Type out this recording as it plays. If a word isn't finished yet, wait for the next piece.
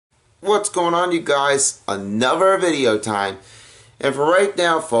What's going on, you guys? Another video time. And for right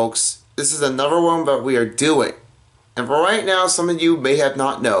now, folks, this is another one that we are doing. And for right now, some of you may have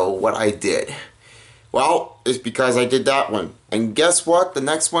not know what I did. Well, it's because I did that one. And guess what? The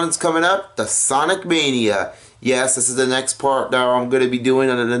next one's coming up, the Sonic Mania. Yes, this is the next part that I'm going to be doing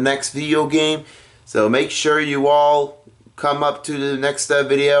on the next video game. So make sure you all come up to the next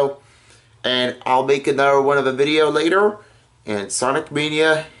video. And I'll make another one of a video later. And Sonic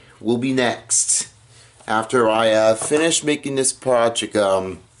Mania will be next. After I finish making this project,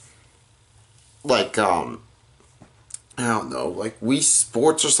 I don't know, like Wii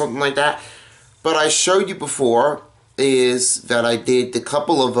Sports or something like that. But I showed you before is that I did a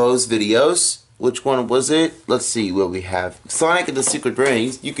couple of those videos. Which one was it? Let's see what we have. Sonic and the Secret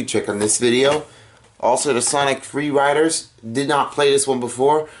Rings. You can check on this video. Also the Sonic Free Riders. Did not play this one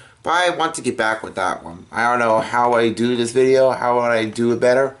before, but I want to get back with that one. I don't know how I do this video. How would I do it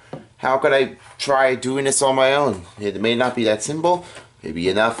better? How could I try doing this on my own? It may not be that simple. Maybe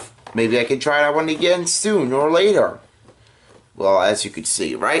enough. Maybe I can try that one again soon or later. Well, as you can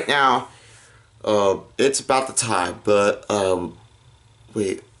see, right now, it's about the time. But,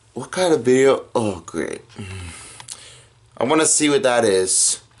 wait, what kind of video? Oh, great. I want to see what that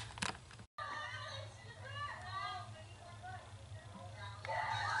is.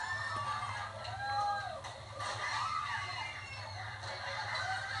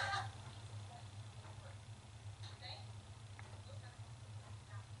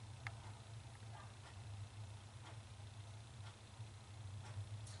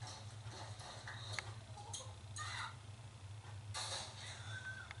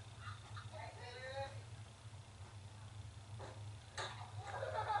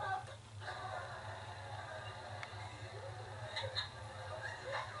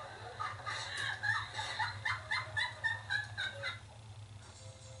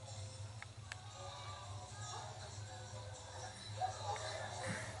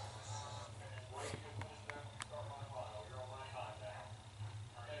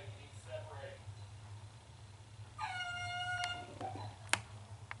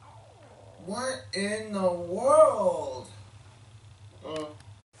 What in the world?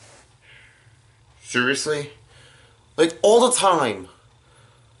 Seriously? Like, all the time.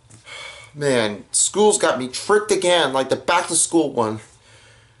 Man, school's got me tricked again, like the back to school one.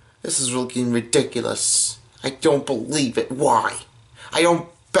 This is looking ridiculous. I don't believe it. Why? I don't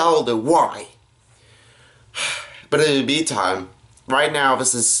believe it. Why? But it'll be time. Right now,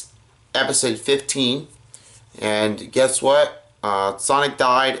 this is episode 15. And guess what? Sonic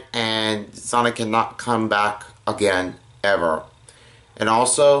died, and Sonic cannot come back again, ever. And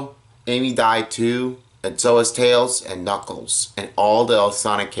also, Amy died too, and so has Tails and Knuckles, and all the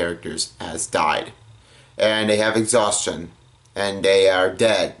Sonic characters has died. And they have exhaustion, and they are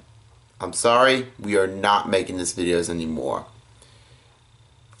dead. I'm sorry, we are not making these videos anymore.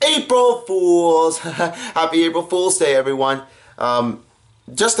 April Fools! Happy April Fool's Day, everyone.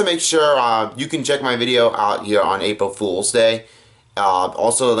 Just to make sure, you can check my video out here on April Fool's Day.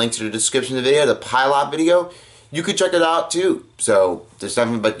 Also a link to the description of the video, the pilot video. You can check it out too. So there's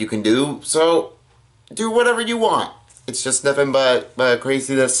nothing but you can do. So do whatever you want. It's just nothing but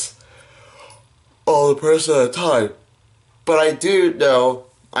craziness all the person at a time. But I do know,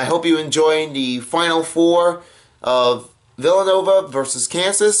 I hope you enjoyed the final four of Villanova versus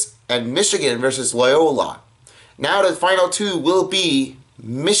Kansas and Michigan versus Loyola. Now the final two will be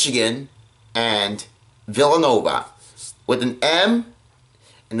Michigan and Villanova with an M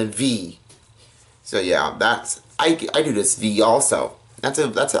and a V. So yeah, that's I do this V also.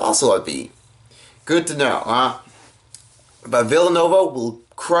 That's also a V. Good to know, huh? But Villanova will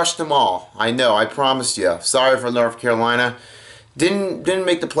crush them all. I know, I promised you. Sorry for North Carolina. Didn't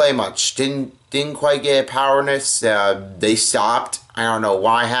make the play much. Didn't quite get powerness. They stopped. I don't know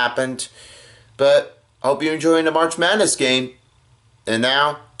why happened. But I hope you're enjoying the March Madness game. And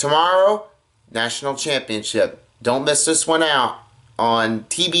now, tomorrow, National Championship. Don't miss this one out on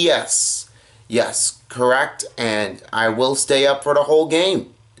TBS. Yes, correct. And I will stay up for the whole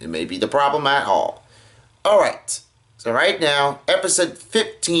game. It may be the problem at all. Alright. So right now, episode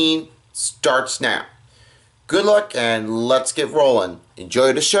 15 starts now. Good luck and let's get rolling.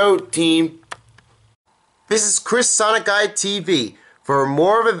 Enjoy the show, team. This is Chris Sonic Guide TV. For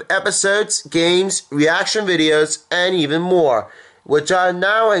more of episodes, games, reaction videos, and even more, which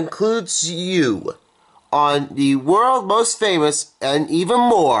now includes you, on the world most famous and even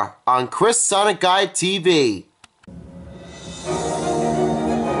more on Chris Sonic Guide TV.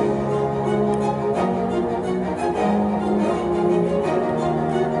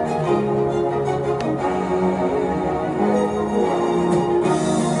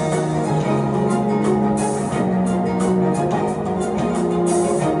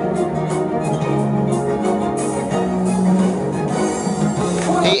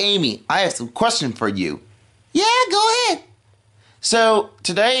 I have some question for you. Yeah, go ahead. So,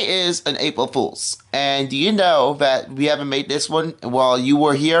 today is an April Fool's, and do you know that we haven't made this one while you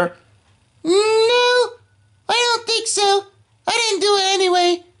were here? No, I don't think so. I didn't do it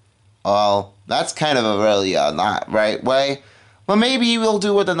anyway. Well, that's kind of a really not right way. Well, maybe we'll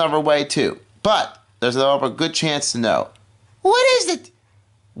do it another way too. But there's a good chance to know. What is it?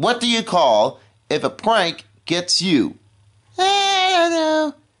 What do you call if a prank gets you? I don't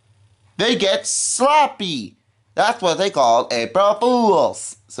know. They get sloppy. That's what they call April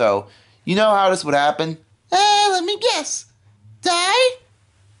Fools. So, you know how this would happen? Let me guess. Die?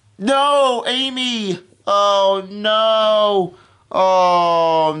 No, Amy. Oh, no.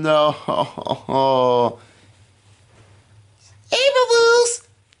 Oh, no. April Fools.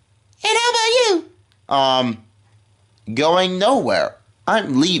 And how about you? Going nowhere.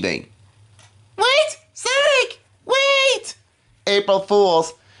 I'm leaving. Wait, Sonic! Wait! April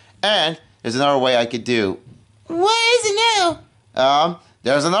Fools. And there's another way I could do. What is it now?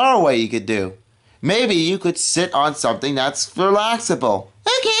 There's another way you could do. Maybe you could sit on something that's relaxable.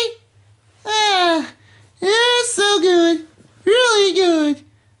 Okay. Yeah, so good. Really good.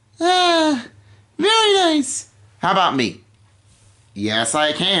 Very nice. How about me? Yes,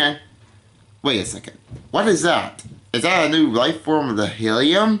 I can. Wait a second. What is that? Is that a new life form of the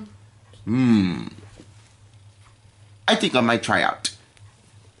helium? I think I might try out.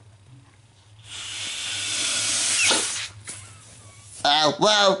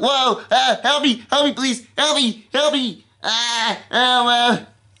 Whoa! Help me, please! Help me! Hey!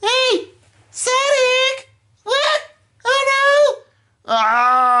 Sonic! What? Oh no!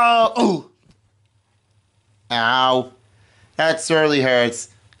 Oh! Ow. That certainly hurts.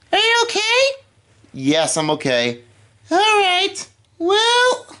 Are you okay? Yes, I'm okay. Alright.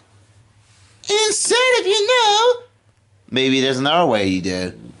 Well, instead of maybe there's another way you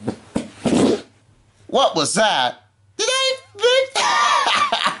do. What was that? Did I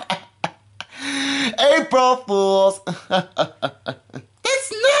April Fools!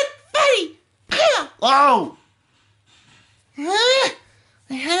 That's not funny! Oh! I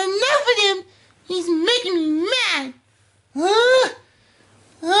had enough of him! He's making me mad!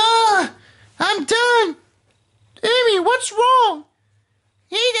 I'm done! Amy, what's wrong?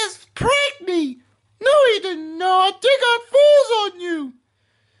 He just pranked me! No, he did not! They got fools on you!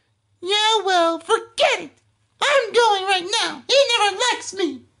 Yeah, well, forget it! I'm going right now! He never likes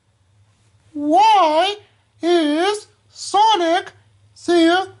me! Why is Sonic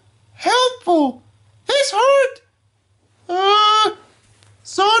so helpful? He's hurt!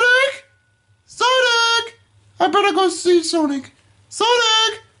 Sonic? Sonic! I better go see Sonic.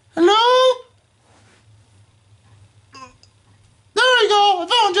 Sonic! Hello? There we go! I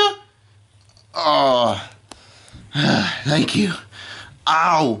found you! Oh, thank you.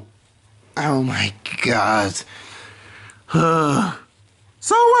 Ow! Oh my God. So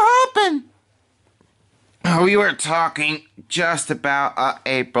what happened? We were talking just about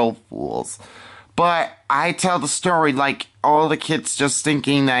April Fools. But I tell the story like all the kids just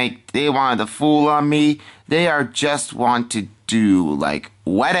thinking like they wanted to fool on me. They are just want to do like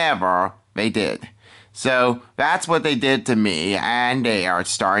whatever they did. So that's what they did to me, and they are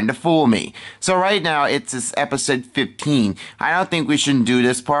starting to fool me. So right now, it's this episode 15. I don't think we shouldn't do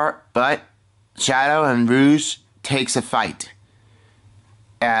this part, but Shadow and Rouge takes a fight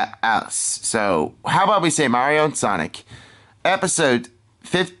at us. So how about we say Mario and Sonic? Episode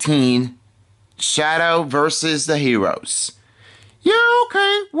 15, Shadow versus the heroes. Yeah,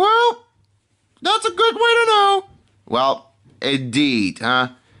 okay, well, that's a good way to know. Well, indeed, huh?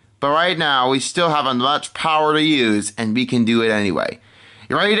 But right now, we still have much power to use, and we can do it anyway.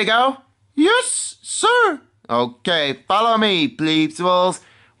 You ready to go? Yes, sir. Okay, follow me, plebes.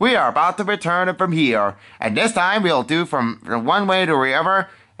 We are about to return from here, and this time we'll do from one way to the other,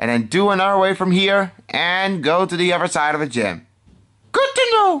 and then do another way from here, and go to the other side of the gym. Good to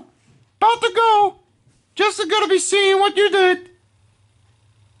know. About to go. Just gonna be seeing what you did.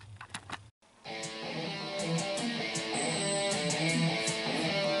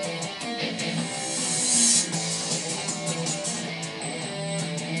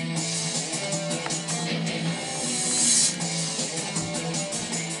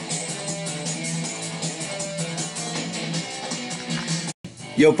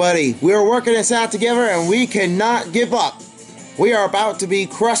 Yo, buddy, we are working this out together and we cannot give up. We are about to be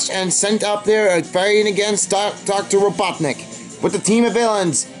crushed and sent up there fighting against Dr. Robotnik with the team of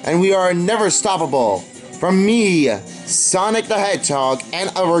villains, and we are never stoppable. From me, Sonic the Hedgehog, and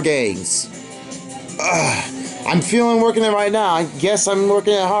other gangs. I'm feeling working it right now. I guess I'm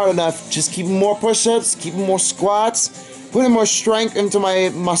working it hard enough. Just keeping more push-ups, keeping more squats, putting more strength into my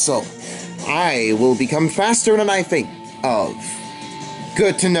muscle. I will become faster than I think of.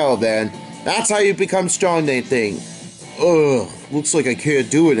 Good to know, then. That's how you become strong, they think. Ugh, looks like I can't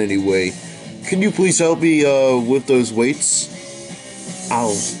do it anyway. Can you please help me, with those weights?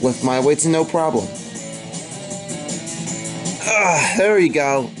 I'll lift my weights, no problem. There you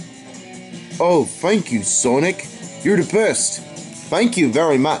go. Oh, thank you, Sonic. You're the best. Thank you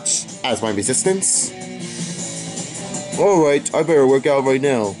very much. As my resistance. Alright, I better work out right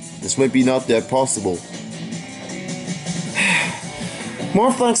now. This might be not that possible.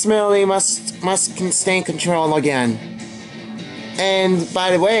 More flexibility must stay in control again. And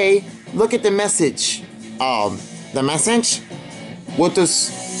by the way, look at the message. The message? What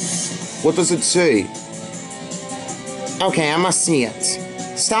does it say? Okay, I must see it.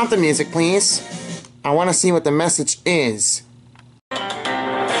 Stop the music, please. I want to see what the message is.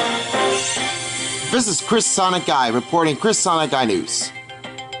 This is Chris Sonic Guy reporting Chris Sonic Guy News.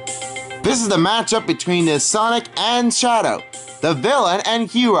 This is the matchup between the Sonic and Shadow, the villain and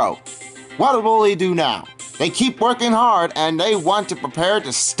hero. What will they do now? They keep working hard and they want to prepare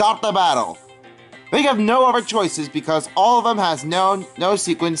to stop the battle. They have no other choices because all of them has no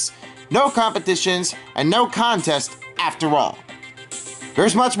sequence, no competitions, and no contest after all.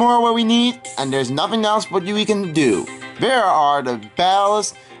 There's much more what we need, and there's nothing else but we can do. There are the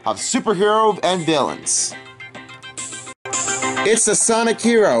battles of superhero and villains. It's the Sonic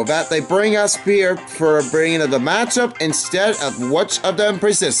hero that they bring us here for bringing the matchup instead of which of them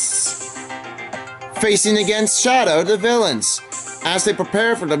persists. Facing against Shadow, the villains, as they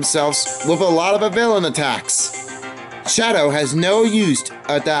prepare for themselves with a lot of villain attacks. Shadow has no use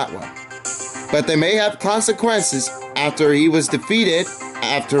at that one, but they may have consequences after he was defeated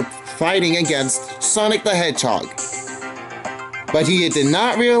after fighting against Sonic the Hedgehog. But he did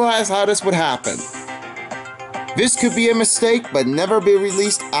not realize how this would happen. This could be a mistake, but never be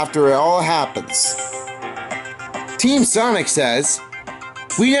released after it all happens. Team Sonic says,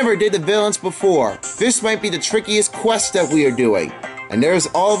 "We never did the villains before. This might be the trickiest quest that we are doing. And there's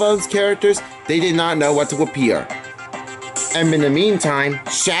all those characters, they did not know what to appear." And in the meantime,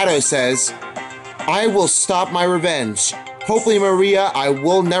 Shadow says, "I will stop my revenge. Hopefully, Maria, I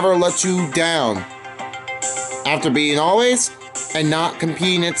will never let you down. After being always, and not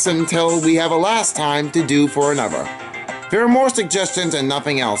competing it until we have a last time to do for another." There are more suggestions and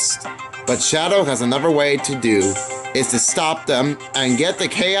nothing else. But Shadow has another way to do, is to stop them and get the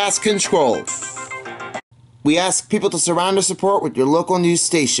chaos controlled. We ask people to surround their support with your local news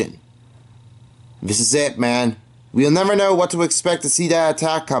station. This is it, man. We'll never know what to expect to see that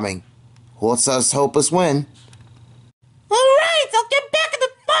attack coming. Let's us hope us win. Alright, I'll get back in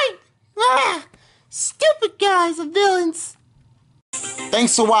the fight! Ah! Stupid guys and villains!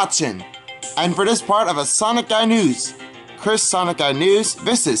 Thanks for watching. And for this part of a Sonic Guy News, Chris Sonic Guy News,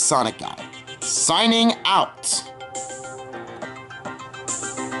 this is Sonic Guy, signing out.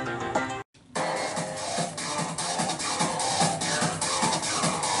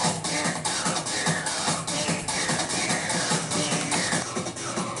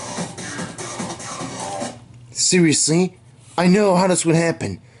 Seriously? I know how this would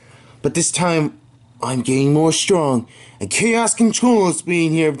happen, but this time I'm getting more strong, and Chaos Control is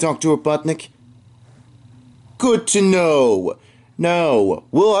being here, Dr. Robotnik. Good to know. Now,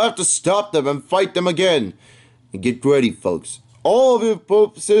 we'll have to stop them and fight them again. And get ready, folks. All of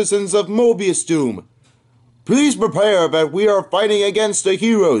you citizens of Mobius Doom, please prepare that we are fighting against the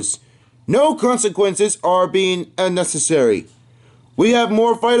heroes. No consequences are being unnecessary. We have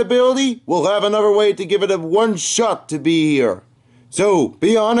more fight ability, we'll have another way to give it a one shot to be here. So,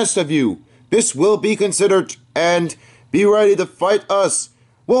 be honest of you. This will be considered, and be ready to fight us.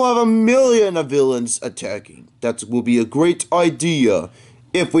 We'll have 1,000,000 of villains attacking. That will be a great idea,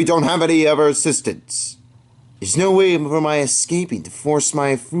 if we don't have any other assistance. There's no way for my escaping to force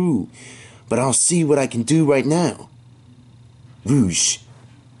my through, but I'll see what I can do right now. Rouge,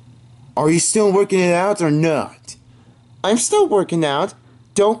 are you still working it out or not? I'm still working out.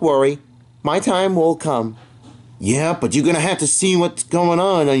 Don't worry. My time will come. Yeah, but you're gonna have to see what's going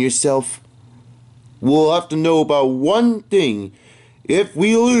on yourself. We'll have to know about one thing. If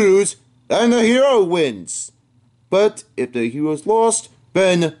we lose, then the hero wins. But if the hero's lost,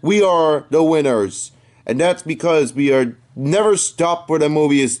 then we are the winners. And that's because we are never stopped for the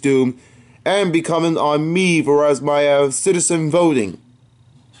Mobius Doom and becoming on me for as my citizen voting.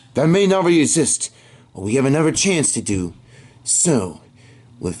 That may never exist, but we have another chance to do. So,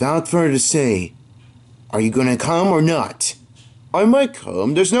 without further say, are you gonna come or not? I might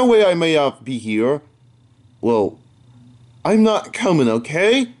come. There's no way I may not be here. Well, I'm not coming,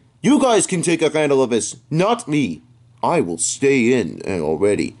 okay? You guys can take a handle of this, not me. I will stay in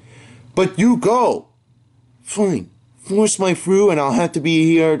already. But you go. Fine. Force my through and I'll have to be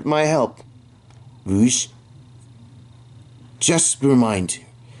here to my help. Rouge, just remind you.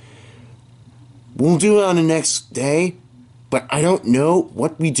 We'll do it on the next day, but I don't know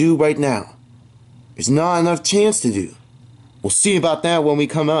what we do right now. There's not enough chance to do. We'll see about that when we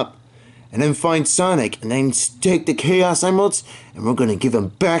come up. And then find Sonic, and then take the Chaos Emeralds, and we're gonna give them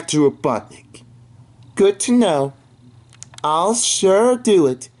back to Robotnik. Good to know. I'll sure do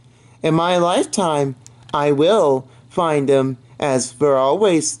it. In my lifetime, I will find them. As for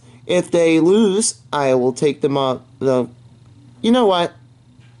always, if they lose, I will take them up. You know what?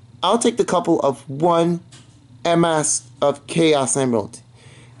 I'll take the couple of 1 MS of Chaos Emerald.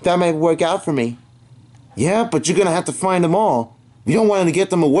 That might work out for me. Yeah, but you're gonna have to find them all. You don't want to get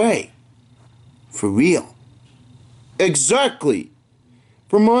them away. For real. Exactly.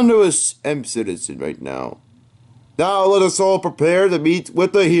 From under us, M. Citizen right now. Now let us all prepare to meet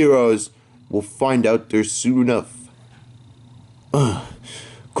with the heroes. We'll find out there soon enough.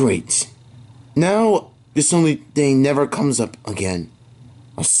 Great. Now, this only thing never comes up again.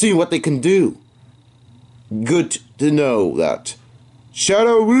 I'll see what they can do. Good to know that.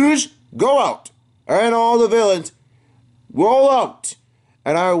 Shadow Rouge, go out. And all the villains, roll out.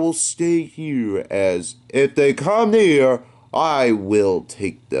 And I will stay here, as if they come near, I will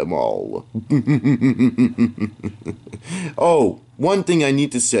take them all. Oh, one thing I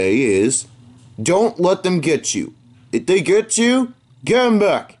need to say is, don't let them get you. If they get you, get them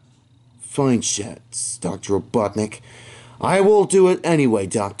back. Fine shots, Dr. Robotnik. I will do it anyway,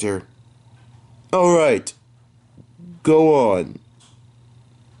 Doctor. Alright. Go on.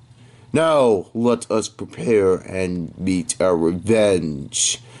 Now, let us prepare and meet our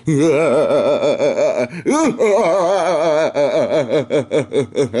revenge.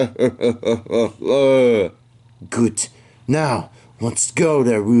 Good. Now, let's go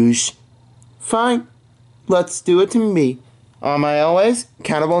there, Rouge. Fine. Let's do it to me. On my always,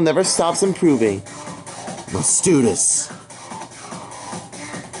 Cannibal never stops improving. Let's do this.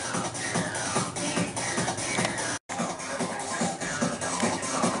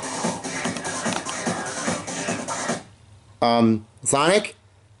 Sonic?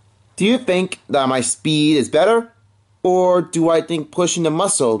 Do you think that my speed is better? Or do I think pushing the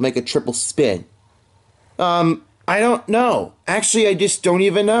muscle make a triple spin? I don't know. Actually, I just don't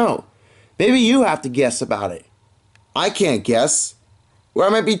even know. Maybe you have to guess about it. I can't guess. Or I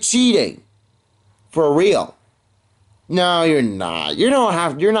might be cheating. For real. No, you're not.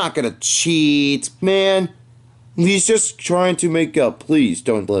 You're not gonna cheat, man. He's just trying to make up. Please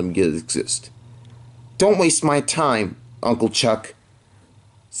don't let him exist. Don't waste my time, Uncle Chuck.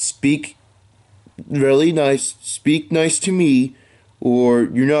 Speak really nice. Speak nice to me, or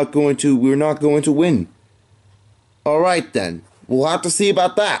we're not going to win. Alright then. We'll have to see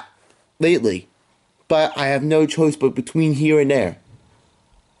about that. Lately. But I have no choice but between here and there.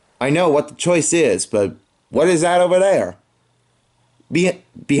 I know what the choice is, but what is that over there?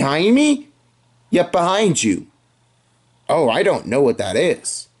 Behind me? Yep, behind you. Oh, I don't know what that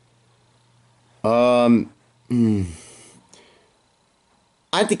is.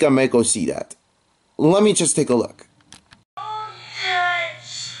 I think I might go see that. Let me just take a look.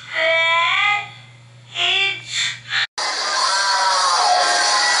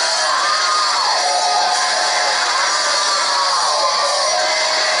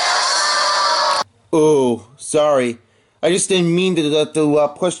 Oh, sorry. I just didn't mean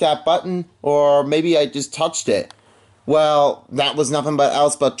to push that button, or maybe I just touched it. Well, that was nothing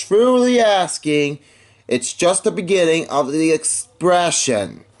but truly asking. It's just the beginning of the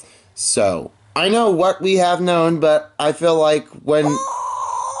expression. So, I know what we have known, but I feel like when...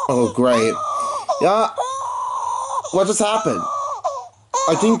 Oh, great. Yeah? What just happened?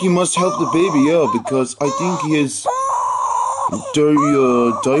 I think you must help the baby out, because I think he has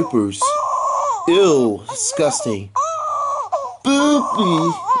dirty diapers. Ew, disgusting.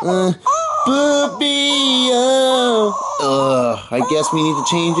 Boopy. Boopy. I guess we need to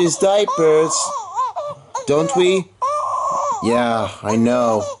change his diapers. Don't we? Yeah, I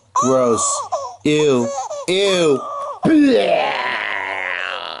know. Gross. Ew. Ew.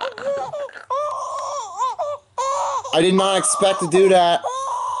 I did not expect to do that.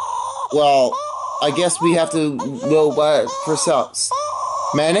 Well, I guess we have to go by it for ourselves.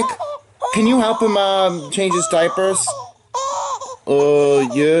 Manic? Can you help him change his diapers?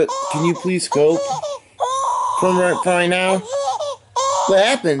 Yeah. Can you please help? From right now? What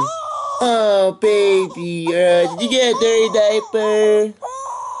happened? Oh, baby. Did you get a dirty diaper?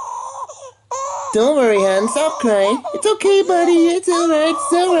 Don't worry, hon. Stop crying. It's okay, buddy. It's alright.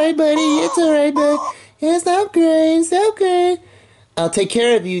 It's alright, buddy. It's alright, buddy. It's okay, it's okay. I'll take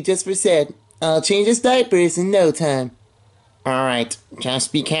care of you just for said. I'll change his diapers in no time. Alright,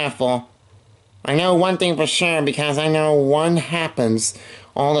 just be careful. I know one thing for sure because I know what happens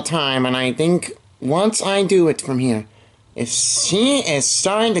all the time, and I think once I do it from here, if she is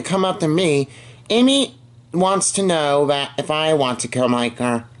starting to come up to me, Amy wants to know that if I want to come like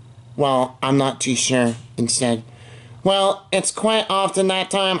her. Well, I'm not too sure instead. Well, it's quite often that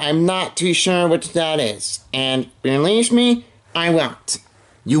time I'm not too sure which that is. And believe me, I won't.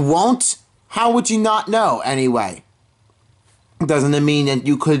 You won't? How would you not know anyway? Doesn't it mean that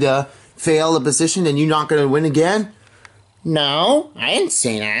you could fail a position and you're not going to win again? No, I didn't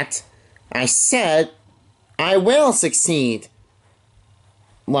say that. I said I will succeed.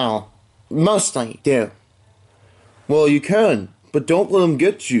 Well, mostly do. Well, you can, but don't let them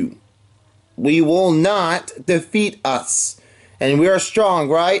get you. We will not defeat us. And we are strong,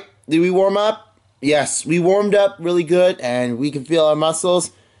 right? Did we warm up? Yes, we warmed up really good and we can feel our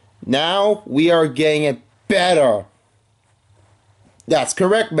muscles. Now we are getting it better. That's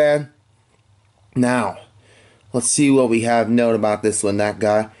correct, man. Now, let's see what we have known about this one, that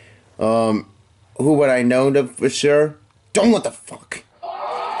guy. Who would I know to for sure? Don't what the fuck.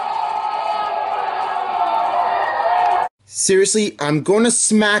 Seriously, I'm going to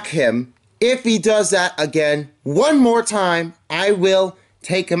smack him. If he does that again one more time, I will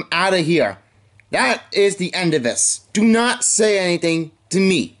take him out of here. That is the end of this. Do not say anything to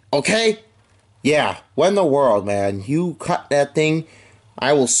me, okay? Yeah, what in the world, man? You cut that thing,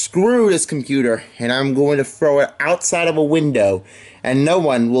 I will screw this computer, and I'm going to throw it outside of a window, and no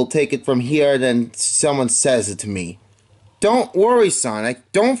one will take it from here then someone says it to me. Don't worry,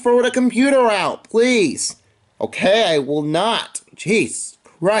 Sonic. Don't throw the computer out, please. Okay, I will not. Jeez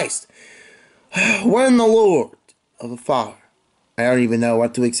Christ. What in the Lord of a Father? I don't even know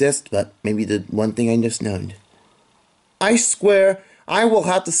what to exist, but maybe the one thing I just known. I swear I will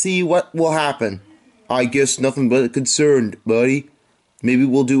have to see what will happen. I guess nothing but concerned, buddy. Maybe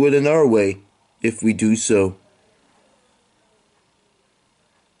we'll do it in our way, if we do so.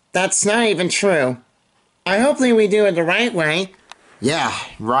 That's not even true. Hopefully we do it the right way. Yeah,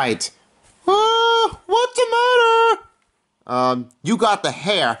 right. What's the matter? You got the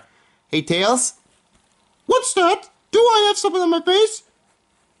hair. Hey, Tails? What's that? Do I have something on my face?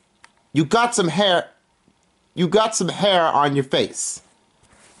 You got some hair. You got some hair on your face.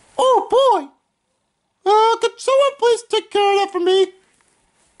 Oh, boy. Could someone please take care of that for me?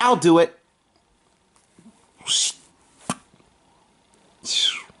 I'll do it.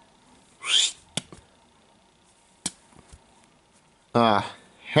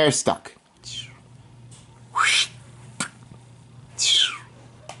 Hair stuck.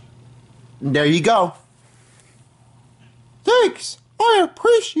 There you go. Thanks. I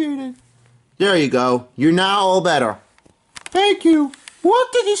appreciate it. There you go. You're now all better. Thank you.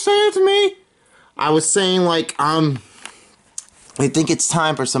 What did you say to me? I was saying I think it's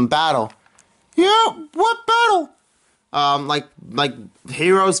time for some battle. Yeah, what battle? Like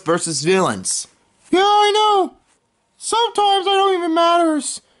heroes versus villains. Yeah, I know. Sometimes I don't even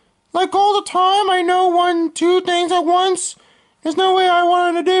matters. Like all the time, I know 1, 2 things at once. There's no way I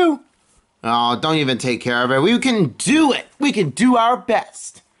wanted to do. Oh, don't even take care of it. We can do it. We can do our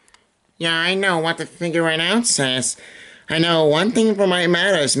best. Yeah, I know what the figure right out says. I know one thing for my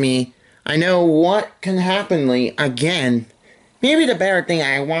matters me. I know what can happen again. Maybe the better thing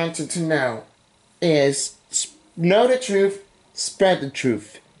I wanted to know is know the truth, spread the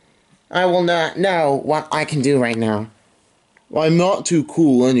truth. I will not know what I can do right now. I'm not too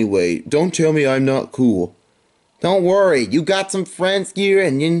cool anyway. Don't tell me I'm not cool. Don't worry, you got some friends here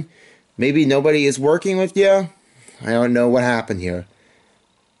and maybe nobody is working with you? I don't know what happened here.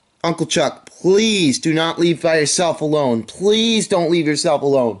 Uncle Chuck, please do not leave by yourself alone. Please don't leave yourself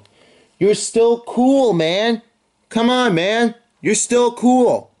alone. You're still cool, man. Come on, man. You're still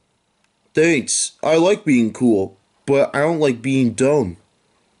cool. Thanks. I like being cool, but I don't like being dumb.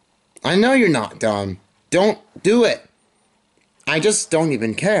 I know you're not dumb. Don't do it. I just don't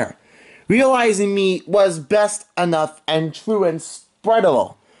even care. Realizing me was best enough and true and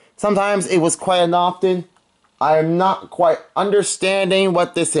spreadable. Sometimes it was quite often I am not quite understanding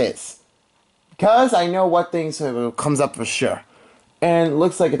what this is. Because I know what things comes up for sure. And it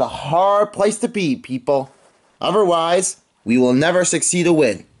looks like it's a hard place to be, people. Otherwise, we will never succeed to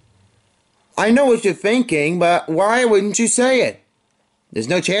win. I know what you're thinking, but why wouldn't you say it? There's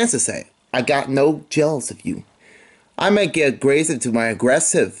no chance to say it. I got no jealous of you. I might get aggressive to my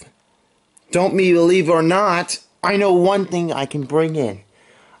aggressive. Don't me believe or not, I know one thing I can bring in.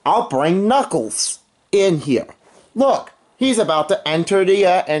 I'll bring Knuckles in here. Look, He's about to enter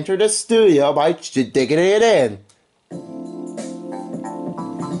the studio by digging it in.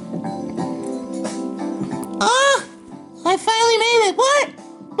 Ah! I finally made it! What?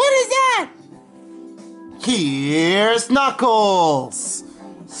 What is that? Here's Knuckles!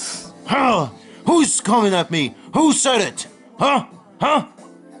 Huh? Who's coming at me? Who said it? Huh? Huh?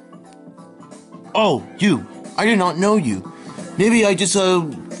 Oh, you. I did not know you. Maybe I just,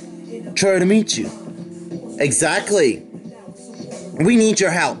 try to meet you. Exactly. We need your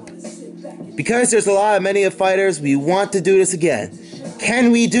help. Because there's a lot of many of fighters, we want to do this again.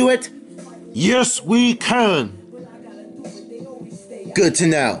 Can we do it? Yes, we can. Good to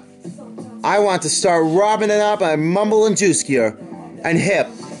know. I want to start robbing it up at Mumble and Juice here. And Hip,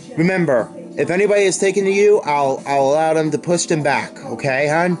 remember, if anybody is taken to you, I'll allow them to push them back, okay,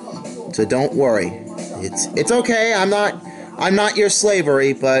 hon? So don't worry. It's okay, I'm not your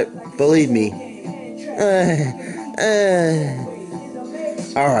slavery, but believe me.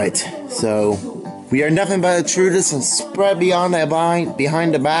 Alright, so we are nothing but intruders and spread behind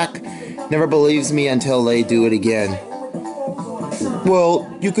the back. Never believes me until they do it again.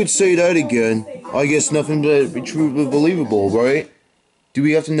 Well, you could say that again. I guess nothing but be true but believable, right? Do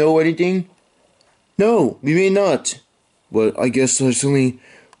we have to know anything? No, we may not. But I guess there's only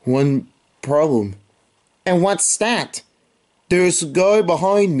one problem. And what's that? There's a guy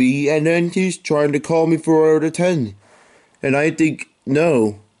behind me, and then he's trying to call me for out of 10. And I think,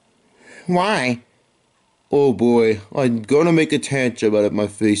 no. Why? Oh boy, I'm gonna make a tantrum out of my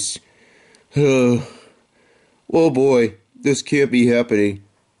face. Oh boy, this can't be happening.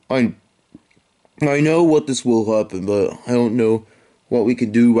 I know what this will happen, but I don't know what we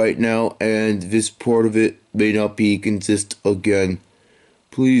can do right now, and this part of it may not be consist again.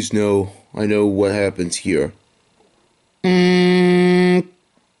 Please know, I know what happens here.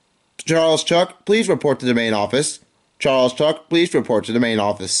 Charles Chuck, please report to the main office. Charles Chuck, please report to the main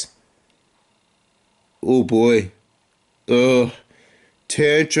office. Oh boy.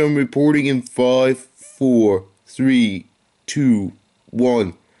 Tantrum reporting in 5, 4, 3, 2,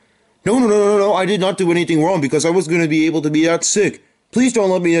 1. No, I did not do anything wrong because I was going to be able to be that sick. Please don't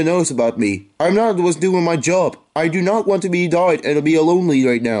let me know about me. I'm not was doing my job. I do not want to be died and to be lonely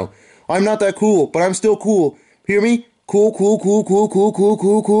right now. I'm not that cool, but I'm still cool. Hear me? Cool.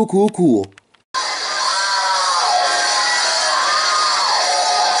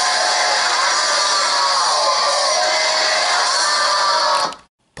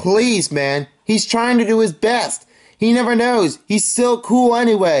 Please, man. He's trying to do his best. He never knows. He's still cool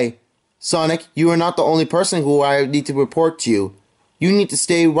anyway. Sonic, you are not the only person who I need to report to you. You need to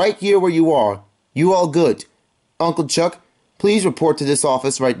stay right here where you are. You all good. Uncle Chuck, please report to this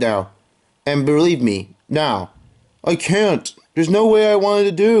office right now. And believe me, now. I can't. There's no way I wanted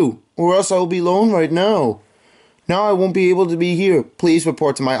to do, or else I will be alone right now. Now I won't be able to be here. Please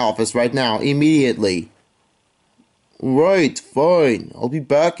report to my office right now, immediately. Right, fine. I'll be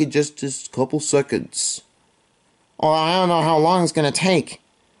back in just a couple seconds. Oh, I don't know how long it's gonna take.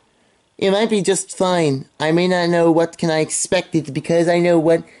 It might be just fine. I may not know what can I expect it because I know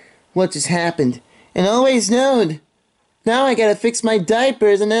what just happened. And always known. Now I gotta fix my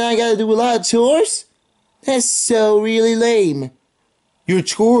diapers and then I gotta do a lot of chores? That's so really lame. Your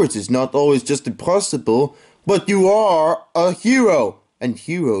chores is not always just impossible, but you are a hero. And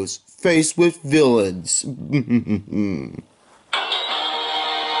heroes face with villains.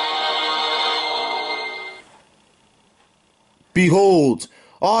 Behold,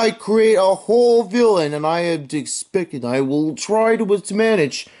 I create a whole villain, and I am expected I will try to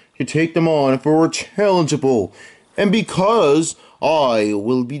manage to take them on if we're challengeable. And because I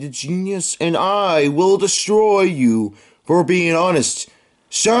will be the genius, and I will destroy you for being honest.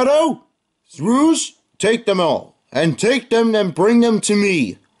 Shadow, Rouge, take them all, and take them and bring them to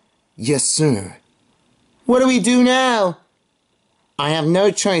me. Yes, sir. What do we do now? I have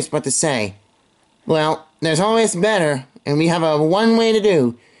no choice but to say. Well, there's always better, and we have one way to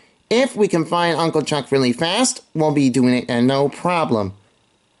do. If we can find Uncle Chuck really fast, we'll be doing it and no problem.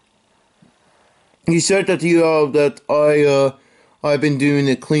 You said that I've been doing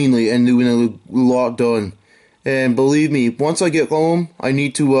it cleanly and doing a lot done. And believe me, once I get home, I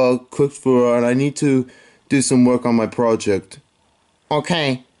need to cook for her and I need to do some work on my project.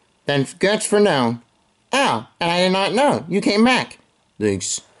 Okay, then good for now. Oh, and I did not know. You came back.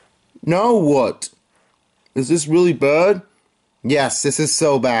 Thanks. Now what? Is this really bad? Yes, this is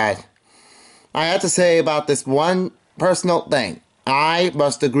so bad. I have to say about this one personal thing. I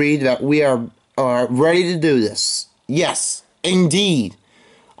must agree that we are ready to do this. Yes, indeed.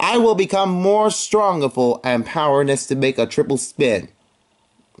 I will become more strongful and powerless to make a triple spin.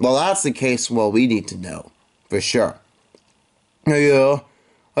 Well, that's the case. Well, we need to know for sure. I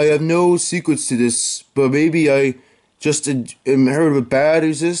have no secrets to this, but maybe I just am heard of a bad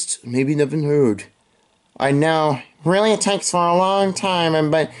exist. Maybe never heard. I know. Really, it takes for a long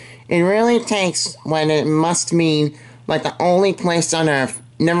time, but it really takes when it must mean like the only place on earth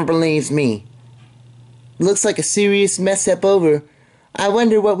never believes me. Looks like a serious mess up over. I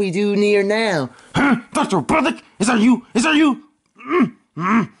wonder what we do near now. Huh? Dr. Butlick? Is that you? Is that you?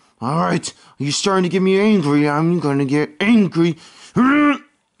 Alright, you're starting to get me angry. I'm gonna get angry.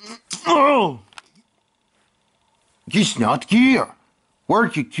 Oh! He's not here.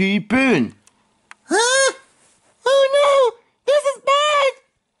 Where'd you keep in? Huh? Oh no! This is bad!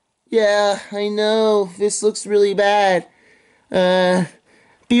 Yeah, I know. This looks really bad.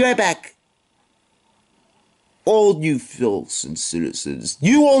 Be right back. All you Filson citizens,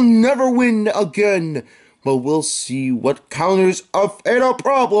 you will never win again. But we'll see what counters a fatal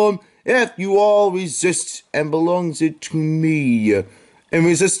problem if you all resist and belongs it to me. In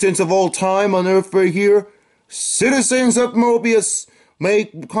resistance of all time on Earth right here, citizens of Mobius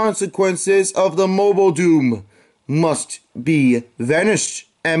make consequences of the Mobile Doom must be vanished,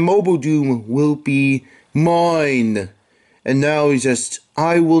 and Mobile Doom will be mine. And now it's just,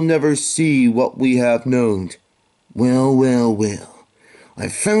 I will never see what we have known. Well, well, well. I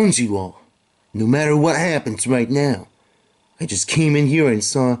found you all. No matter what happens right now. I just came in here and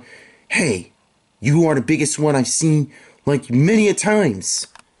saw, hey, you are the biggest one I've seen like many a times.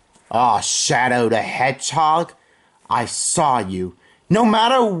 Oh, Shadow the Hedgehog, I saw you. No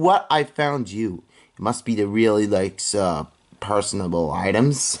matter what, I found you. It must be the really, personable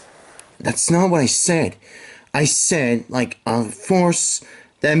items. That's not what I said. I said, like, a force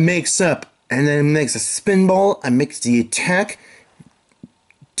that makes up and then makes a spin ball and makes the attack.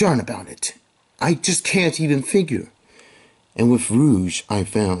 Darn about it. I just can't even figure. And with Rouge, I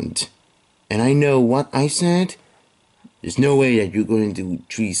found. And I know what I said. There's no way that you're going to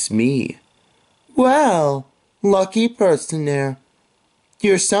treat me. Well, lucky person there.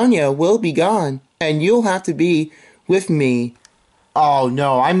 Your Sonia will be gone, and you'll have to be with me. Oh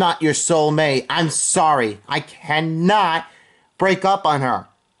no, I'm not your soulmate. I'm sorry. I cannot break up on her.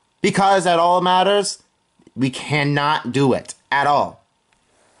 Because at all matters, we cannot do it at all.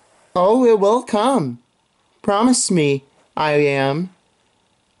 Oh, it will come. Promise me, I am.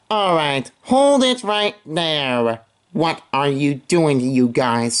 Alright, hold it right there. What are you doing to you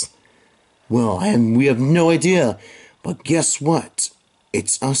guys? Well, we have no idea. But guess what?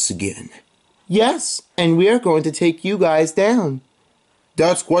 It's us again. Yes, and we're going to take you guys down.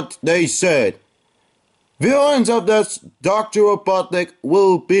 That's what they said. Villains of this Dr. Robotnik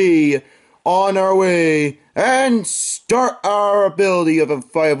will be on our way and start our ability of a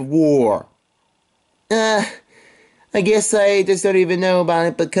fight of war. I guess I just don't even know about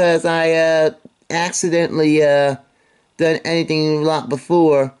it because I, accidentally, done anything a lot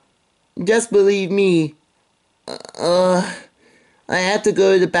before. Just believe me. I have to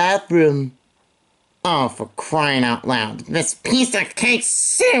go to the bathroom. Oh, for crying out loud. This piece of cake,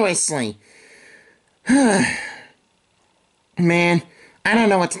 seriously. Man, I don't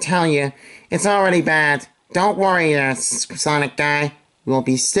know what to tell you. It's already bad. Don't worry there, Sonic Guy. We'll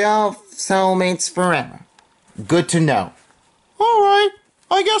be still soulmates forever. Good to know. Alright,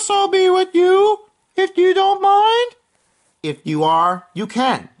 I guess I'll be with you, if you don't mind. If you are, you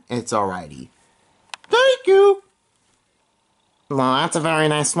can. It's alrighty. Thank you. Well, that's a very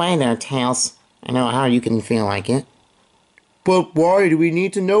nice way there, Tails. I know how you can feel like it. But why do we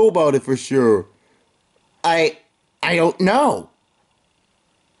need to know about it for sure? I don't know.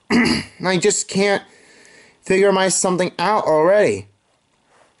 I just can't figure something out already.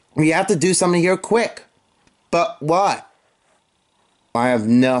 We have to do something here quick. But what? I have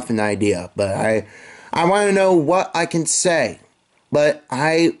nothing idea, but I want to know what I can say. But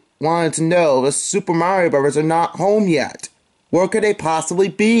I wanted to know the Super Mario Brothers are not home yet. Where could they possibly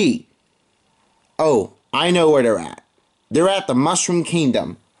be? Oh, I know where they're at. They're at the Mushroom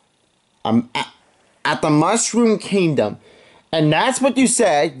Kingdom. At the Mushroom Kingdom. And that's what you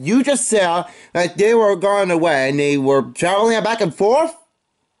said. You just said that they were gone away and they were traveling back and forth?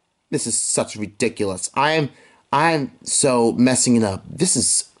 This is such ridiculous. I'm so messing it up. This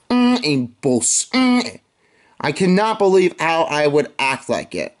is a bullshit. I cannot believe how I would act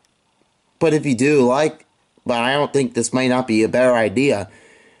like it. But if you do, but I don't think this might not be a better idea.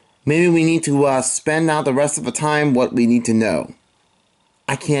 Maybe we need to spend out the rest of the time what we need to know.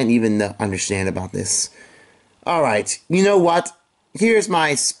 I can't even understand about this. Alright, you know what? Here's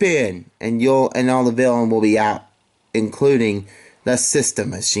my spin, and all the villain will be out, including the system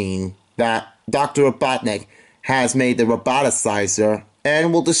machine that Dr. Robotnik has made the roboticizer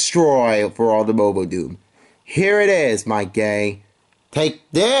and will destroy for all the Mobile Doom. Here it is, my gay. Take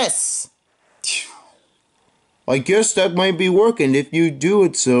this! I guess that might be working if you do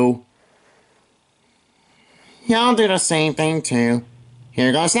it so. Yeah, I'll do the same thing too.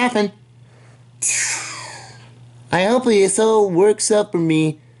 Here goes nothing. I hope this all works out for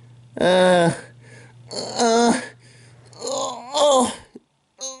me.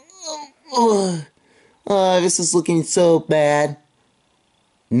 This is looking so bad.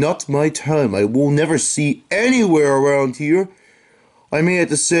 Not my time. I will never see anywhere around here. I may have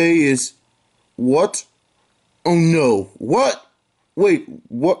to say is... What? Oh no. What? Wait,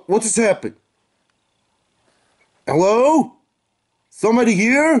 what just happened? Hello? Somebody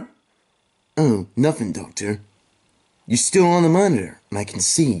here? Oh, nothing, Doctor. You're still on the monitor, and I can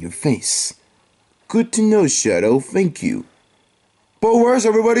see your face. Good to know, Shadow. Thank you. But where's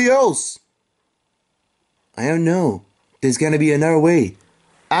everybody else? I don't know. There's gotta be another way.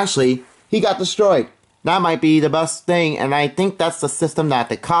 Actually, he got destroyed. That might be the best thing, and I think that's the system that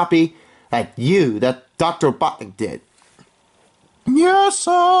the copy that Dr. Botnick did. Yes,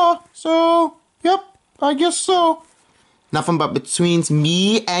 yep, I guess so. Nothing but between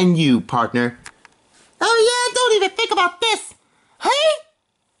me and you, partner. Oh yeah, don't even think about this. Hey?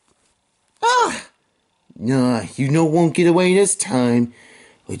 Ugh. Nah, you know won't get away this time.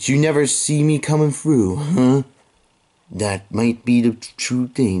 But you never see me coming through, huh? That might be the true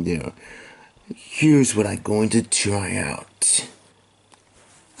thing there. Here's what I'm going to try out.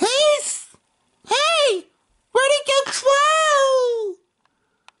 Hey! Where'd it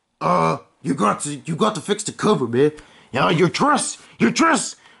go? You got to fix the cover, man. Yeah, your dress.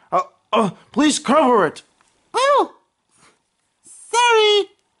 Please cover it. Oh! Sorry.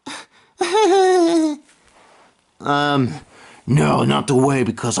 No, not the way,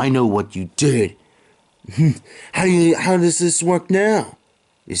 because I know what you did. How does this work now?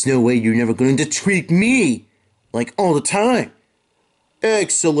 There's no way you're never going to treat me like all the time.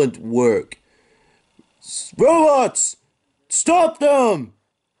 Excellent work. Robots, stop them!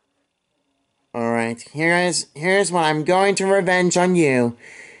 Alright, here's what I'm going to revenge on you.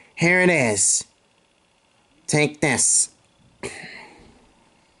 Here it is. Take this.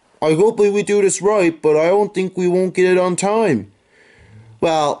 I hope we do this right, but I don't think we won't get it on time.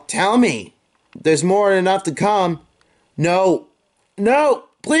 Well, tell me. There's more than enough to come. No,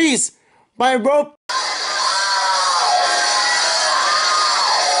 please, my rope.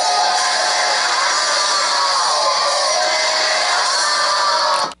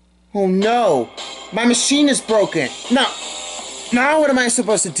 Oh no, my machine is broken. No, now what am I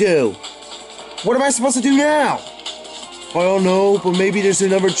supposed to do? What am I supposed to do now? I don't know, but maybe there's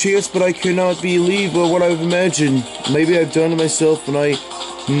another chance, but I cannot believe what I've imagined. Maybe I've done it myself and I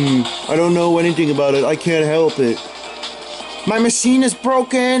don't know anything about it. I can't help it. My machine is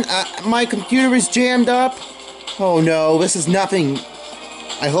broken. My computer is jammed up. Oh no, this is nothing.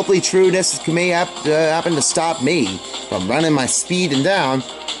 I hopefully true this may happen to stop me from running my speed and down.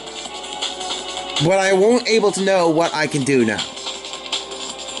 But I won't able to know what I can do now.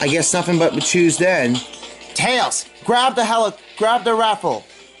 I guess nothing but we choose then. Tails, grab the raffle.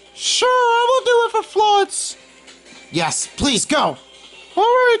 Sure, I will do it for Floods. Yes, please go.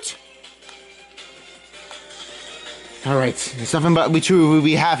 Alright. Alright, there's nothing but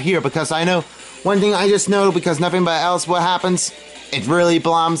we have here, because I know one thing I just know, because nothing but else what happens, it really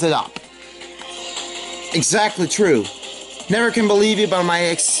blows it up. Exactly true. Never can believe you, but my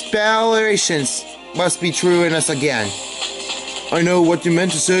explorations must be true in us again. I know what you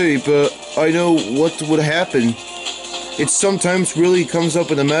meant to say, but I know what would happen. It sometimes really comes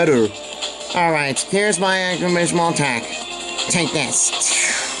up in a matter. Alright, here's my original attack. Take this.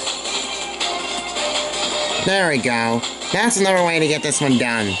 There we go. That's another way to get this one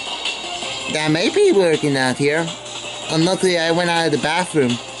done. That may be working out here. Unluckily, I went out of the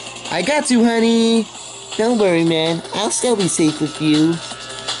bathroom. I got you, honey. Don't worry, man. I'll still be safe with you.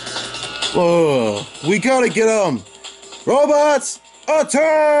 We gotta get them. Robots,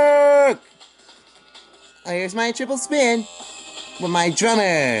 attack! Oh, here's my triple spin with my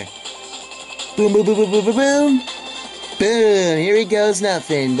drummer. Boom, boom, boom, boom, boom, boom, boom. Boom, here he goes,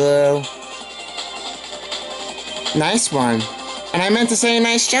 nothing, bro. Nice one. And I meant to say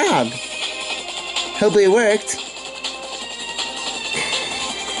nice job. Hopefully it worked.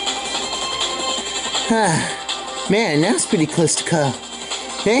 Man, that was pretty close to call.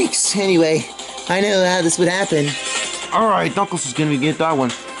 Thanks, anyway. I know how this would happen. Alright, Knuckles is gonna get that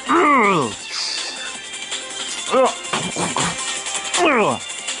one.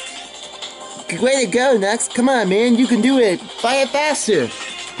 Way to go, Nux. Come on, man. You can do it. Fly it faster.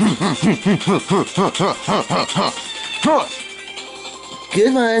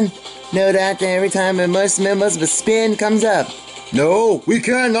 Good one. Know that every time a most members of a spin comes up. No, we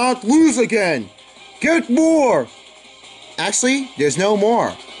cannot lose again. Get more. Actually, there's no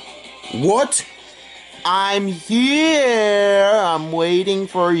more. What? I'm here. I'm waiting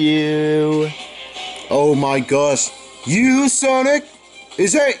for you. Oh my gosh. You, Sonic?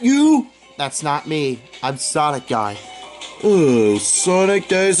 Is that you? That's not me. I'm Sonic Guy. Oh, Sonic,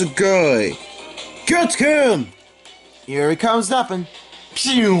 there's a guy. Get him! Here he comes nothing.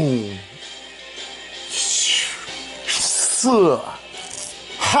 Pew!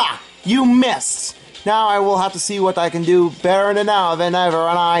 Ha! You missed! Now I will have to see what I can do better than now than ever,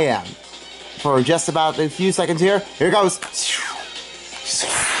 and I am. For just about a few seconds here, here goes.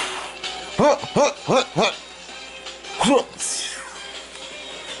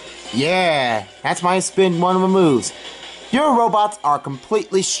 Yeah, that's my spin one of the moves. Your robots are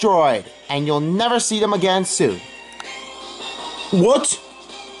completely destroyed, and you'll never see them again soon. What?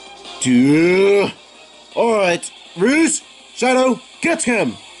 Duh. Alright, Rouge, Shadow, get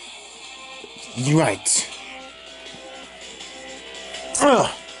him! Right.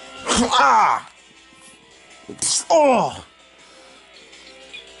 Ah! Oh!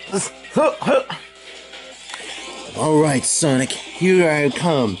 Alright, Sonic, here I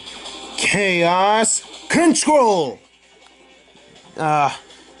come. Chaos Control!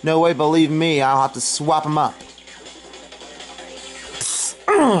 No way, believe me, I'll have to swap them up.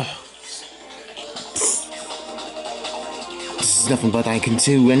 This is nothing but I can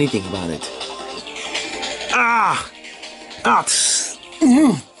do anything about it. Ah! Ah!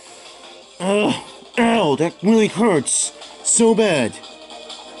 Ow, that really hurts. So bad.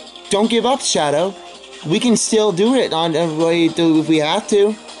 Don't give up, Shadow. We can still do it on a way if we have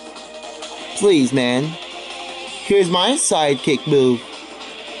to. Please, man. Here's my sidekick move.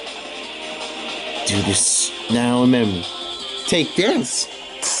 Do this now, remember. Take this.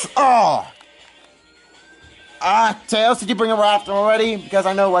 Oh! Tails, did you bring a raft already? Because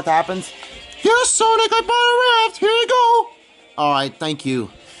I know what happens. Yes, Sonic, I bought a raft. Here you go. Alright, thank you.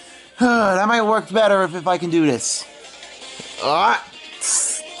 That might work better if I can do this.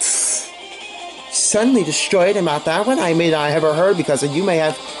 Suddenly destroyed about that one I may not have ever heard because you may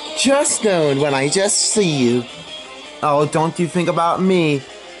have just known when I just see you. Oh, don't you think about me.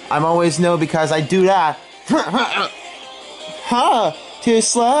 I'm always know because I do that. Huh, too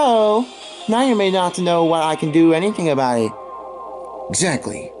slow. Now you may not know what I can do anything about it.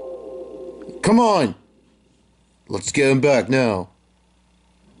 Exactly. Come on. Let's get him back now.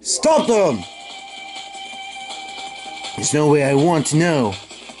 Stop them! There's no way I want to know.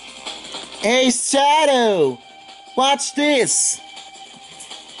 Hey, Shadow! Watch this!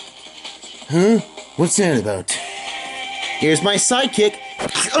 Huh? What's that about? Here's my sidekick.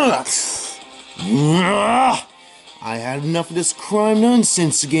 I had enough of this crime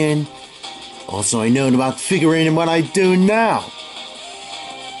nonsense again. Also, I know about figuring what I do now.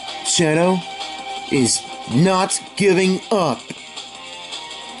 Shadow is not giving up.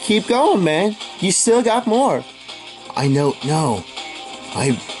 Keep going, man. You still got more. I know, no.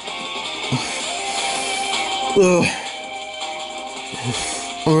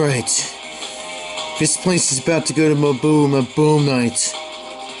 Alright. This place is about to go to my boom night.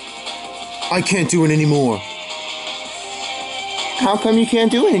 I can't do it anymore. How come you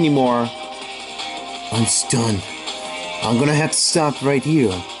can't do it anymore? I'm stunned. I'm gonna have to stop right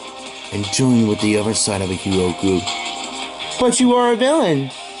here and join with the other side of a hero group. But you are a villain.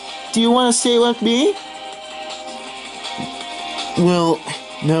 Do you want to stay with me? Well,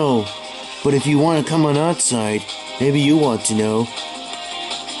 no. But if you want to come on our side, maybe you want to know.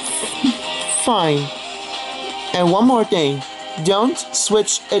 Fine. And one more thing. Don't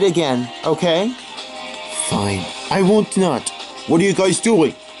switch it again, okay? Fine. I won't not. What are you guys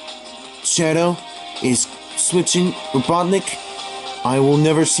doing? Shadow is switching Robotnik. I will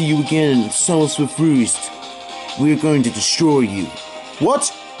never see you again, Souls with Roost. We're going to destroy you.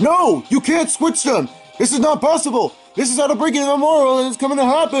 What? No! You can't switch them! This is not possible! This is how to break into the moral and it's coming to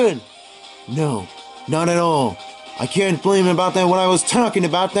happen! No, not at all. I can't blame him about that when I was talking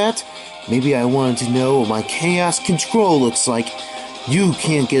about that. Maybe I wanted to know what my chaos control looks like. You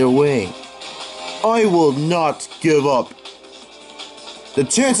can't get away. I will not give up. The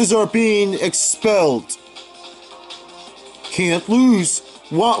chances are being expelled. Can't lose.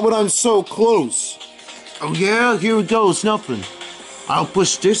 What when I'm so close? Oh yeah, here it goes, nothing. I'll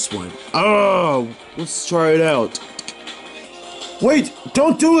push this one. Oh, let's try it out. Wait,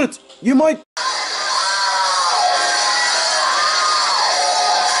 don't do it! You might...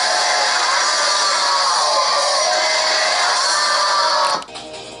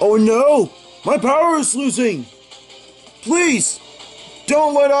 Oh no! My power is losing! Please!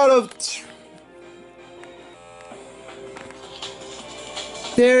 Don't let out of...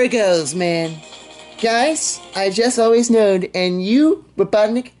 There it goes, man. Guys, I just always known, and you,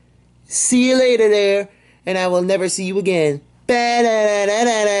 Robotnik, see you later there, and I will never see you again.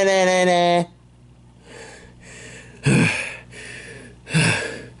 Ba-da-da-da-da-da-da-da.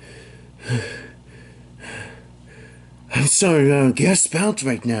 I'm sorry, I'm gas-bound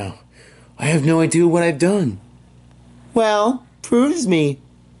right now. I have no idea what I've done. Well, proves me.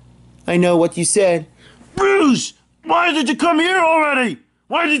 I know what you said. Bruce! Why did you come here already?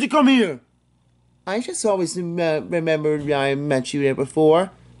 Why did you come here? I just always remembered I met you there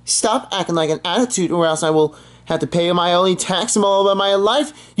before. Stop acting like an attitude, or else I will have to pay my only tax in all of my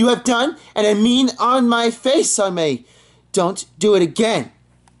life you have done, and a mean on my face on me. Don't do it again.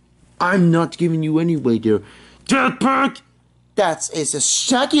 I'm not giving you anyway, dear. Jetpack! That is a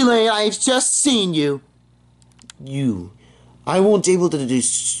shaky lane. I've just seen you. You. I won't be able to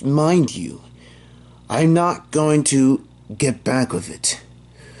just mind you. I'm not going to get back with it.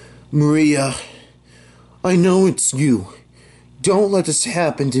 Maria, I know it's you. Don't let this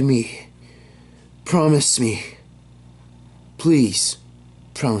happen to me. Promise me. Please,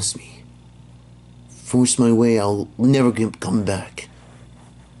 promise me. Force my way, I'll never come back.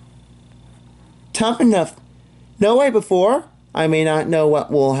 Tough enough. No way before. I may not know what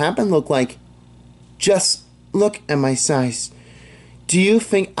will happen look like. Just look at my size. Do you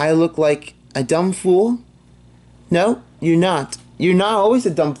think I look like a dumb fool? No, you're not. You're not always a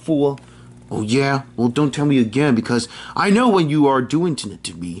dumb fool. Oh yeah? Well, don't tell me again, because I know when you are doing it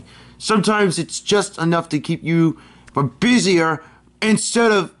to me. Sometimes it's just enough to keep you busier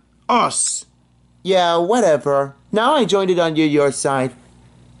instead of us. Yeah, whatever. Now I joined it on your side.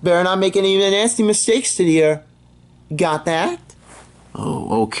 Better not make any nasty mistakes to here. Got that?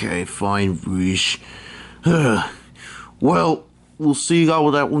 Oh, okay, fine, Rouge. Well, we'll see how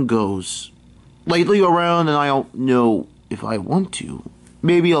that one goes. Lately around, and I don't know if I want to.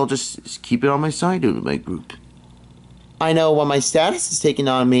 Maybe I'll just keep it on my side of my group. I know what my status is taking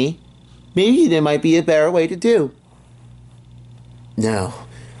on me. Maybe there might be a better way to do. Now,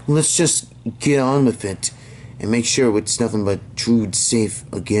 let's just get on with it and make sure it's nothing but true safe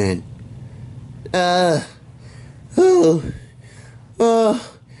again. Yep.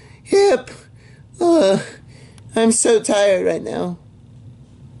 I'm so tired right now.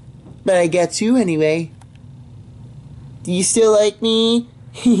 But I get you anyway. Do you still like me?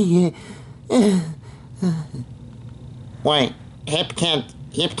 Wait, Hip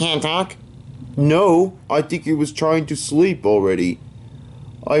can't talk? No, I think he was trying to sleep already.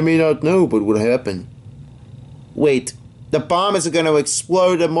 I may not know, but what happened? Wait, the bomb is going to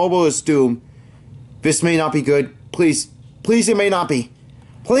explode the Mobile's doom. This may not be good. Please, please, it may not be.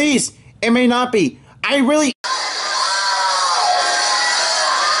 Please, it may not be. I really...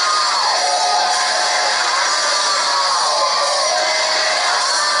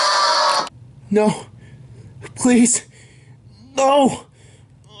 No. Please. No.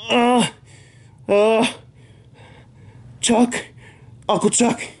 Chuck. Uncle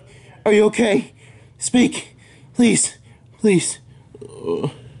Chuck. Are you okay? Speak. Please. Please.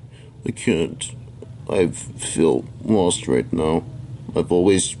 I can't. I feel lost right now. I've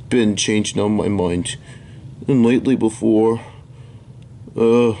always been changing on my mind. And lately before,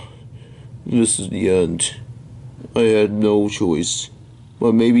 this is the end. I had no choice.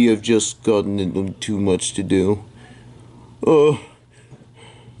 But maybe I've just gotten into too much to do. I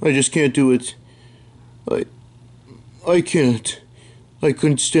just can't do it. I can't. I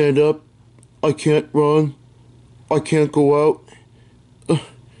couldn't stand up. I can't run. I can't go out.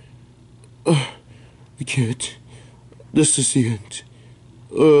 I can't. This is the end.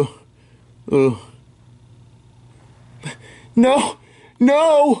 No.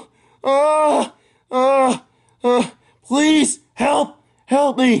 No. Please help.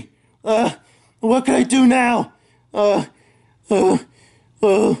 Help me! What can I do now? I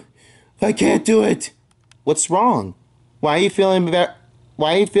can't do it. What's wrong? Why are you feeling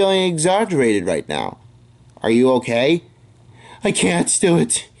exaggerated right now? Are you okay? I can't do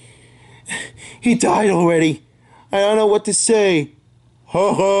it. He died already. I don't know what to say.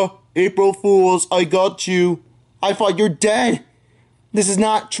 Ha ha! April Fools, I got you. I thought you're dead. This is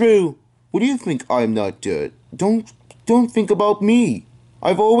not true. What do you think I'm not dead? Don't think about me.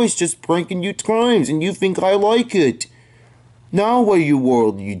 I've always just pranking you times, and you think I like it. Now what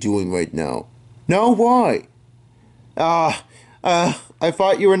world are you doing right now? Now why? I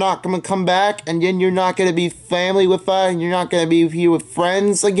thought you were not going to come back, and then you're not going to be family with us, and you're not going to be here with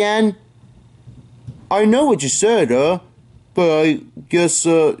friends again? I know what you said, but I guess,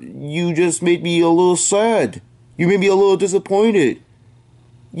 you just made me a little sad. You made me a little disappointed.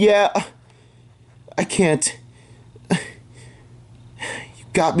 Yeah, I can't. You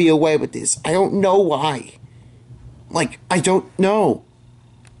got me away with this. I don't know why. Like, I don't know.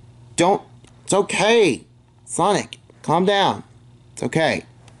 It's okay. Sonic, calm down. It's okay.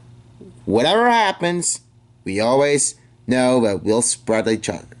 Whatever happens, we always know that we'll spread each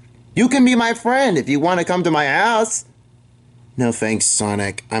other. You can be my friend if you want to come to my house. No thanks,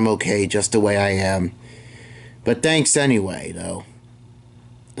 Sonic. I'm okay just the way I am. But thanks anyway, though.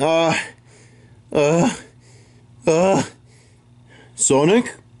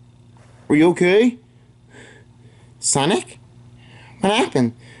 Sonic? Are you okay? Sonic? What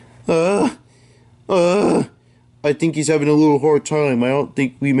happened? I think he's having a little hard time. I don't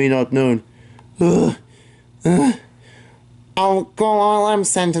think we may not known. I'll go on, let him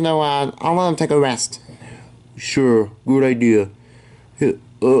send to no, I'll let him take a rest. Sure, good idea.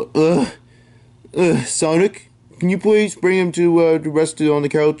 Sonic, can you please bring him to rest on the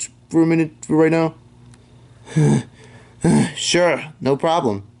couch for a minute for right now? Sure, no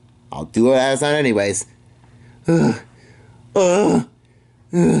problem. I'll do it as that anyways. Oh,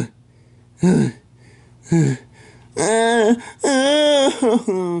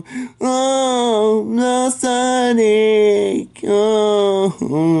 no, Sonic.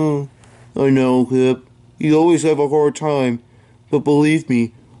 Oh. I know, Hip. You always have a hard time. But believe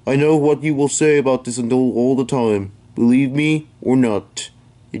me, I know what you will say about this until all the time. Believe me or not.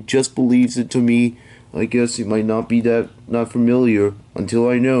 It just believes it to me. I guess it might not be that not familiar until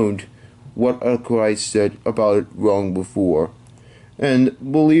I known what Christ said about it wrong before. And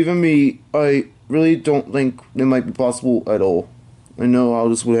believe in me, I really don't think it might be possible at all. I know how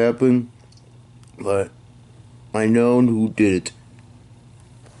this would happen, but I know who did it.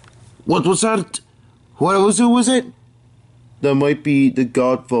 What was that? Who was it? That might be the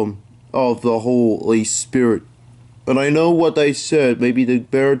godform of the Holy Spirit. And I know what I said, maybe the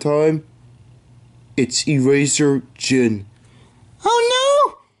better time. It's Eraser Jin.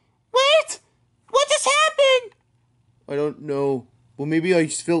 Oh no! Wait! What just happened? I don't know. Well, maybe I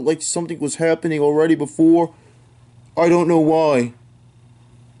felt like something was happening already before. I don't know why.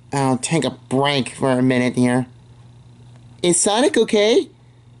 I'll take a break for a minute here. Is Sonic okay?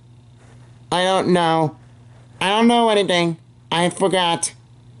 I don't know. I don't know anything. I forgot.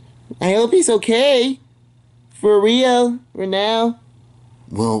 I hope he's okay. For real. For now.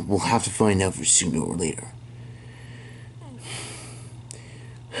 Well, we'll have to find out for sooner or later.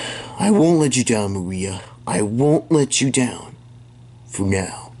 I won't let you down, Maria. I won't let you down. For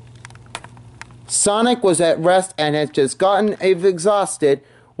now. Sonic was at rest and had just gotten exhausted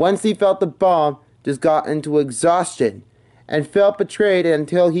once he felt the bomb just got into exhaustion and felt betrayed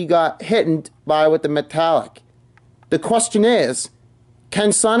until he got hit by with the metallic. The question is,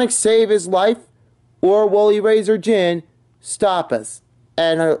 can Sonic save his life or will Eraser Jin stop us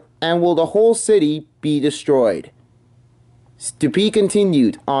and will the whole city be destroyed? To be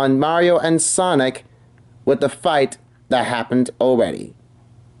continued on Mario and Sonic with the fight that happened already.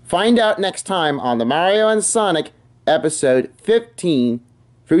 Find out next time on the Mario and Sonic episode 15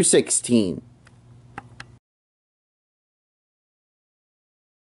 through 16.